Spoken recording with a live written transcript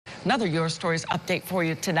Another Your Stories update for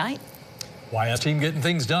you tonight. YS team getting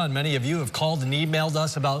things done. Many of you have called and emailed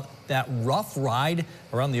us about that rough ride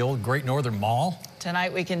around the old Great Northern Mall.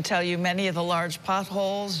 Tonight we can tell you many of the large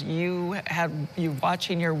potholes you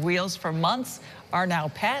watching your wheels for months are now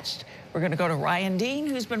patched. We're going to go to Ryan Dean,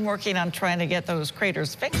 who's been working on trying to get those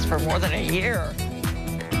craters fixed for more than a year.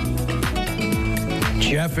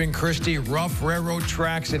 Jeff and Christy, rough railroad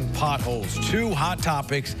tracks and potholes. Two hot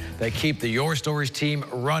topics that keep the Your Stories team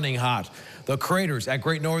running hot. The craters at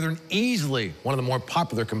Great Northern, easily one of the more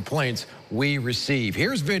popular complaints we receive.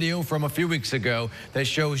 Here's video from a few weeks ago that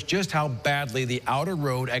shows just how badly the outer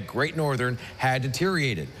road at Great Northern had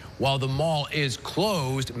deteriorated. While the mall is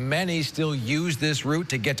closed, many still use this route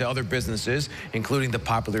to get to other businesses, including the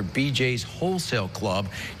popular BJ's Wholesale Club.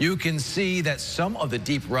 You can see that some of the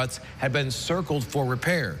deep ruts had been circled for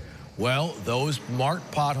repair. Well, those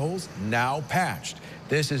marked potholes now patched.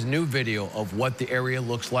 This is new video of what the area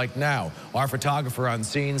looks like now. Our photographer on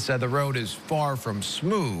scene said the road is far from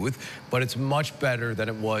smooth, but it's much better than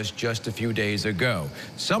it was just a few days ago.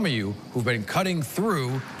 Some of you who've been cutting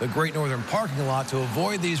through the Great Northern parking lot to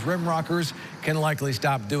avoid these rim rockers can likely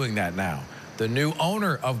stop doing that now. The new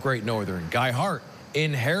owner of Great Northern, Guy Hart,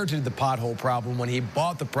 inherited the pothole problem when he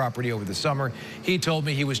bought the property over the summer. He told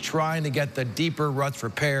me he was trying to get the deeper ruts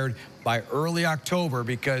repaired by early October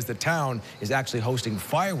because the town is actually hosting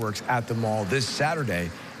fireworks at the mall this Saturday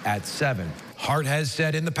at 7. Hart has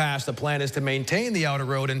said in the past the plan is to maintain the outer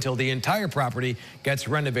road until the entire property gets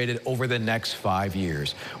renovated over the next 5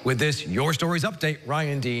 years. With this Your Stories update,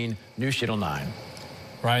 Ryan Dean, News Channel 9.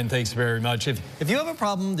 Ryan, thanks very much. If you have a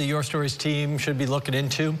problem the Your Stories team should be looking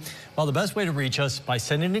into, well, the best way to reach us by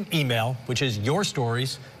sending an email, which is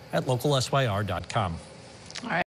yourstories@localsyr.com. All right.